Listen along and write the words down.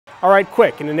All right,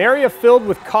 quick. In an area filled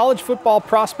with college football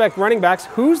prospect running backs,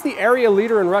 who's the area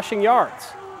leader in rushing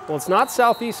yards? Well, it's not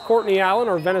Southeast Courtney Allen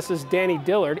or Venice's Danny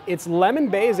Dillard. It's Lemon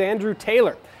Bay's Andrew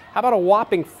Taylor. How about a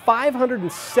whopping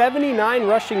 579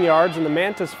 rushing yards in the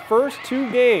Manta's first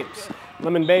 2 games?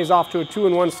 Lemon Bay's off to a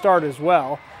 2-1 start as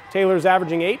well. Taylor's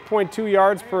averaging 8.2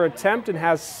 yards per attempt and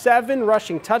has 7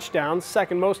 rushing touchdowns,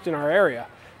 second most in our area.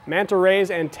 Manta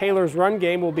Ray's and Taylor's run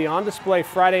game will be on display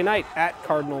Friday night at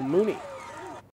Cardinal Mooney.